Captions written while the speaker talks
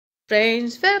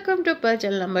Friends, welcome to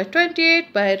puzzle number 28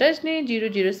 by Rajni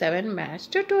 007 maths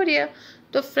tutorial.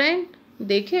 तो friend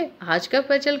देखिए आज का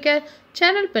पजल क्या है।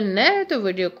 चैनल पर नए है तो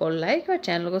वीडियो को लाइक और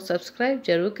चैनल को सब्सक्राइब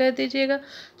जरूर कर दीजिएगा।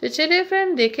 तो चलिए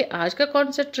फ्रेंड देखिए आज का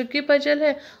कौन सा ट्रिकी पजल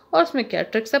है और उसमें क्या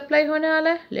ट्रिक्स अप्लाई होने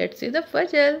वाला है। Let's see the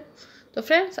puzzle. तो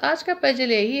फ्रेंड्स आज का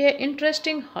पजल यही है,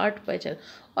 इंटरेस्टिंग हार्ट पजल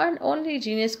और only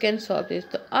genius can solve this.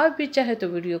 तो आप भी चाहे तो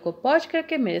वीडियो को पॉज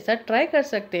करके मेरे साथ ट्राई कर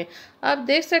सकते हैं। आप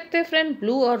देख सकते हैं फ्रेंड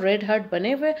ब्लू और रेड हार्ट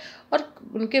बने हुए और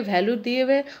उनके वैल्यू दिए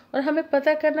हुए और हमें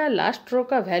पता करना है लास्ट रो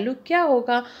का वैल्यू क्या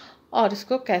होगा और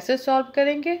इसको कैसे सॉल्व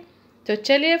करेंगे। तो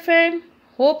चलिए फ्रेंड,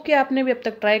 होप कि आपने भी अब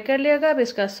तक ट्राई कर लिया होगा। अब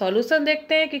इसका सॉल्यूशन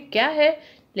देखते हैं कि क्या है।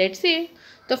 Let's see.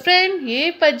 तो फ्रेंड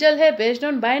ये पजल है based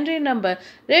on binary number.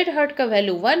 Red heart का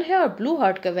वैल्यू 1 है और ब्लू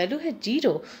हार्ट का वैल्यू है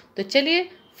 0। तो चलिए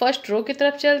फर्स्ट रो की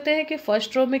तरफ चलते हैं कि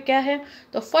फर्स्ट रो में क्या है।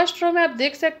 तो फर्स्ट रो में आप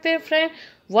देख सकते हैं फ्रेंड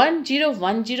 1 0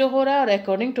 1 0 हो रहा है और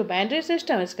अकॉर्डिंग टू बाइनरी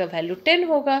सिस्टम इसका वैल्यू 10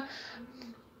 होगा।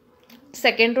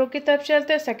 सेकेंड रो की तरफ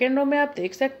चलते हैं। सेकेंड रो में आप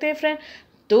देख सकते हैं फ्रेंड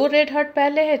 2 रेड हार्ट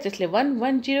पहले है इसलिए 1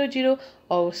 1 0 0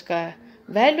 और उसका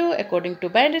value according to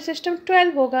binary system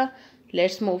 12 होगा।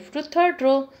 Let's move to third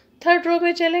row. Third row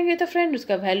में चलेंगे तो फ्रेंड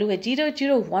उसका वैल्यू है 0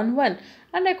 0 1 1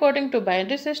 and according to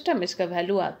binary system इसका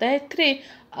वैल्यू आता है 3।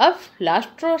 अब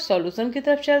लास्ट रो सॉल्यूशन की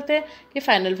तरफ चलते हैं कि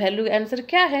फाइनल वैल्यू आंसर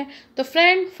क्या है। तो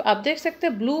फ्रेंड आप देख सकते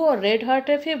हैं ब्लू और रेड हार्ट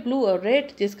है, फिर ब्लू और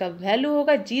रेड जिसका वैल्यू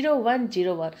होगा 0 1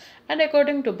 0 1 and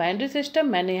according to binary system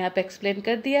मैंने यहाँ पे एक्सप्लेन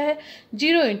कर दिया है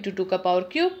 0 × 2 का पावर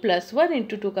क्यूब प्लस 1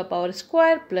 × 2 का पावर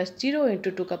स्क्वायर प्लस 0 ×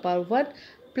 2 का पावर 1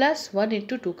 प्लस 1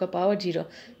 × 2 का पावर 0,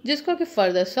 जिसको कि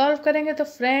फर्दर सॉल्व करेंगे तो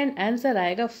फ्रेंड आंसर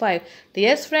आएगा 5। तो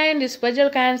यस फ्रेंड इस पजल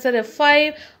का आंसर है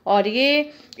 5 और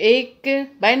ये एक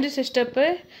बाइनरी सिस्टम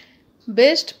पर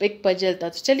बेस्ड एक पजल था।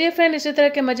 तो चलिए फ्रेंड इसी तरह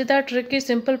के मज़ेदार ट्रिकी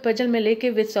सिंपल पजल में लेके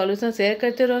विद सॉल्यूशन शेयर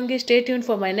करते रहूँगी। Stay tuned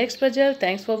for my next puzzle.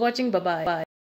 Thanks for watching. Bye bye.